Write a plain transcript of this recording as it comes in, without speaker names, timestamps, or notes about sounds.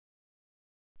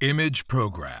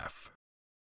imagePROGRAF.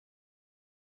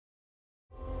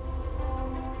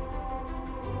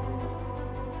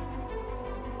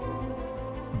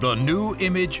 The new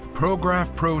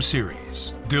imagePROGRAF Pro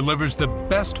series delivers the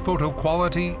best photo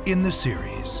quality in the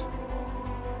series.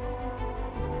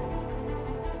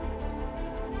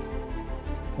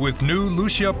 With new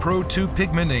Lucia Pro 2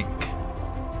 pigment ink,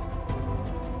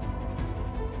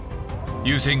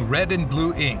 using red and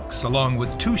blue inks along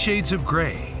with 2 shades of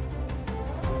gray,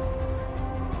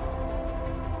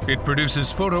 it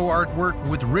produces photo artwork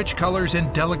with rich colors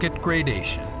and delicate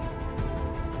gradation.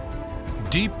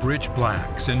 Deep, rich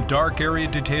blacks and dark area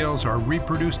details are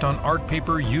reproduced on art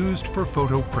paper used for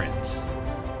photo prints.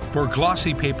 For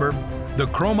glossy paper, the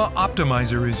Chroma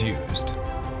Optimizer is used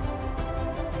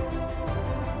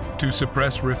to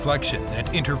suppress reflection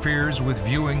that interferes with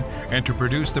viewing and to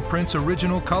produce the print's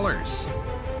original colors.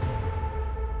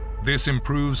 This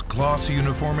improves gloss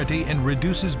uniformity and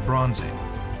reduces bronzing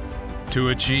to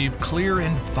achieve clear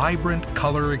and vibrant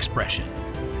color expression.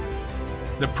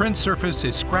 The print surface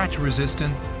is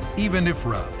scratch-resistant, even if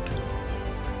rubbed.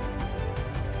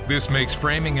 This makes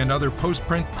framing and other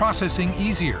post-print processing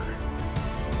easier.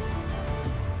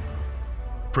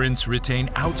 Prints retain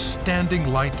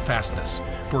outstanding light fastness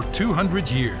for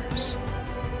 200 years,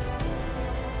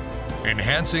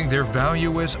 enhancing their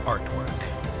value as artwork.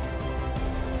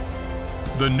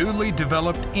 The newly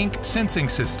developed ink sensing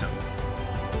system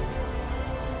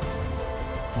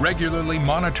regularly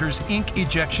monitors ink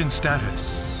ejection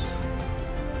status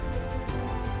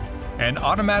and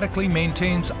automatically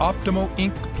maintains optimal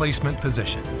ink placement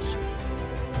positions.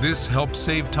 This helps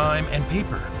save time and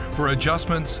paper for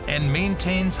adjustments and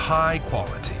maintains high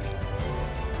quality.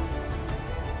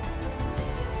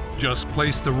 Just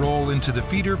place the roll into the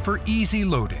feeder for easy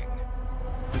loading.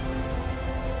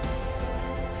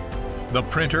 The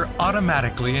printer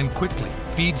automatically and quickly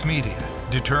feeds media,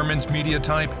 determines media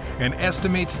type, and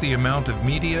estimates the amount of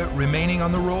media remaining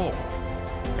on the roll.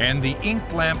 And the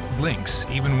ink lamp blinks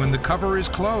even when the cover is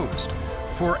closed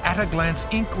for at-a-glance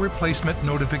ink replacement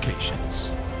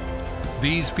notifications.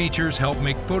 These features help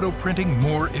make photo printing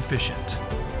more efficient.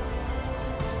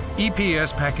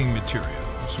 EPS packing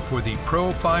materials for the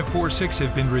PRO-526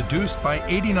 have been reduced by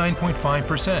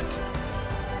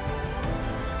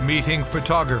 89.5%, meeting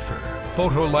photographer,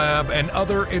 photo lab, and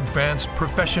other advanced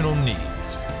professional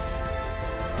needs.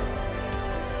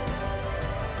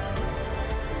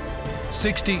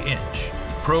 60-inch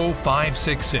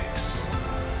PRO-526,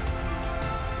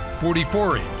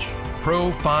 44-inch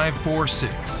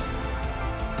PRO-546,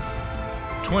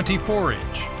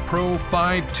 24-inch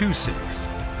PRO-526.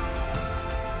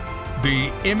 The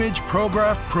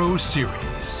imagePROGRAF Pro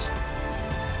series.